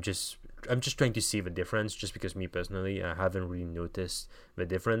 I'm just trying to see the difference, just because me personally, I haven't really noticed the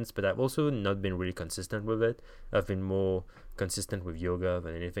difference, but I've also not been really consistent with it. I've been more consistent with yoga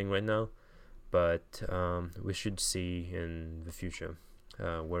than anything right now, but we should see in the future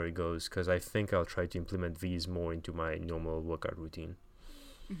where it goes, because I think I'll try to implement these more into my normal workout routine.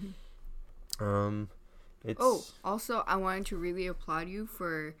 Mm-hmm. Also, I wanted to really applaud you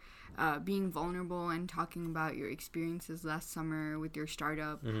for being vulnerable and talking about your experiences last summer with your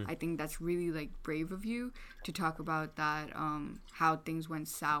startup. Mm-hmm. I think that's really like brave of you to talk about that, how things went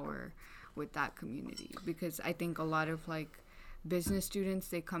sour with that community, because I think a lot of like business students,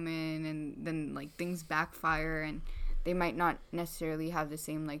 they come in and then like things backfire and they might not necessarily have the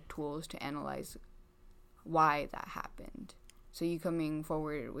same like tools to analyze why that happened. So you coming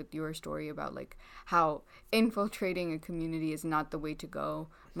forward with your story about like how infiltrating a community is not the way to go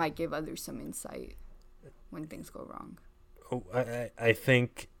might give others some insight when things go wrong. Oh, I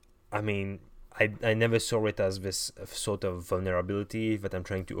think, I mean, I never saw it as this sort of vulnerability that I'm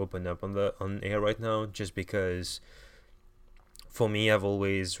trying to open up on air right now, just because for me, I've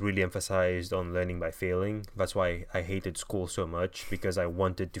always really emphasized on learning by failing. That's why I hated school so much, because I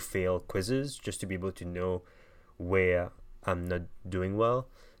wanted to fail quizzes just to be able to know where I'm not doing well.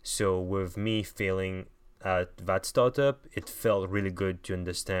 So with me failing at that startup, it felt really good to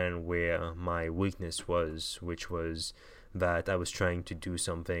understand where my weakness was, which was that I was trying to do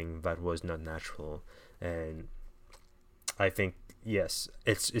something that was not natural. And I think, yes,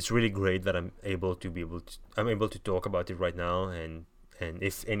 it's really great that I'm able to talk about it right now, and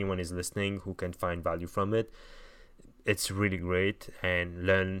if anyone is listening who can find value from it, it's really great, and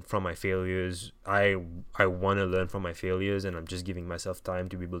learn from my failures. I want to learn from my failures, and I'm just giving myself time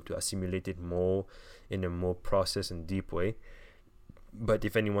to be able to assimilate it more in a more processed and deep way. But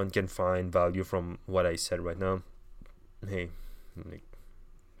if anyone can find value from what I said right now, hey, like,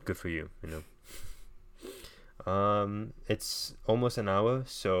 good for you, you know. It's almost an hour,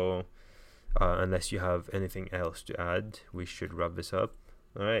 so unless you have anything else to add, we should wrap this up.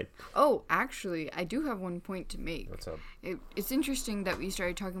 All right. Oh, actually, I do have one point to make. What's up? It's interesting that we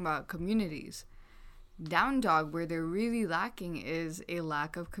started talking about communities. Down Dog, where they're really lacking is a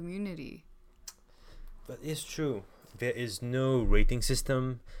lack of community. That is true. There is no rating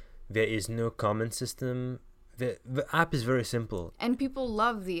system. There is no comment system. The app is very simple. And people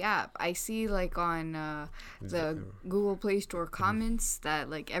love the app. I see like on the Google Play Store comments that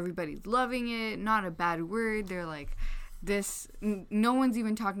like everybody's loving it. Not a bad word. They're like, no one's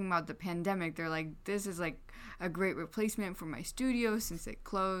even talking about the pandemic. They're like, this is like a great replacement for my studio since it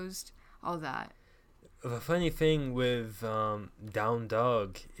closed. All that. The funny thing with Down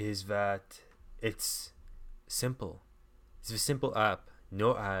Dog is that it's simple. It's a simple app.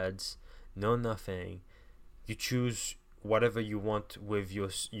 No ads. No nothing. You choose whatever you want with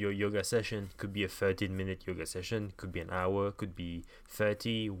your yoga session. Could be a 13-minute yoga session. Could be an hour. Could be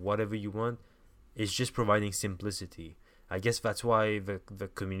 30. Whatever you want. It's just providing simplicity. I guess that's why the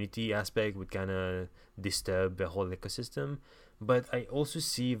community aspect would kind of disturb the whole ecosystem. But I also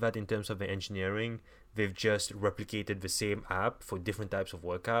see that in terms of the engineering, they've just replicated the same app for different types of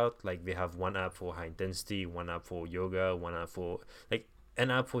workout. Like they have one app for high intensity, one app for yoga, one app for like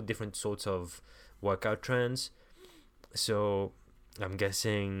an app for different sorts of workout trends. So I'm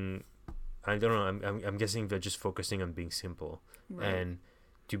guessing I don't know. I'm guessing they're just focusing on being simple. Right. And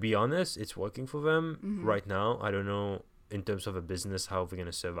to be honest, it's working for them Mhm. right now. I don't know in terms of a business how they're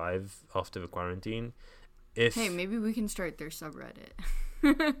gonna survive after the quarantine. If Hey, maybe we can start their subreddit.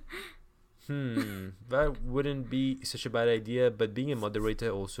 that wouldn't be such a bad idea. But being a moderator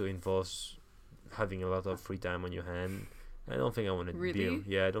also involves having a lot of free time on your hand. I don't think I want to Really?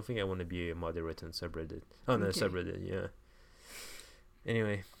 be. I don't think I want to be a moderator on subreddit. Oh no, Okay. subreddit. Yeah.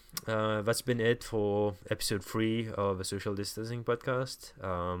 Anyway, that's been it for episode 3 of the Social Distancing podcast.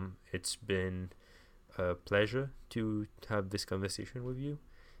 It's been a pleasure to have this conversation with you,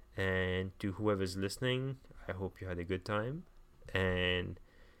 and to whoever's listening, I hope you had a good time, and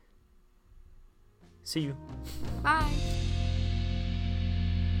see you. Bye.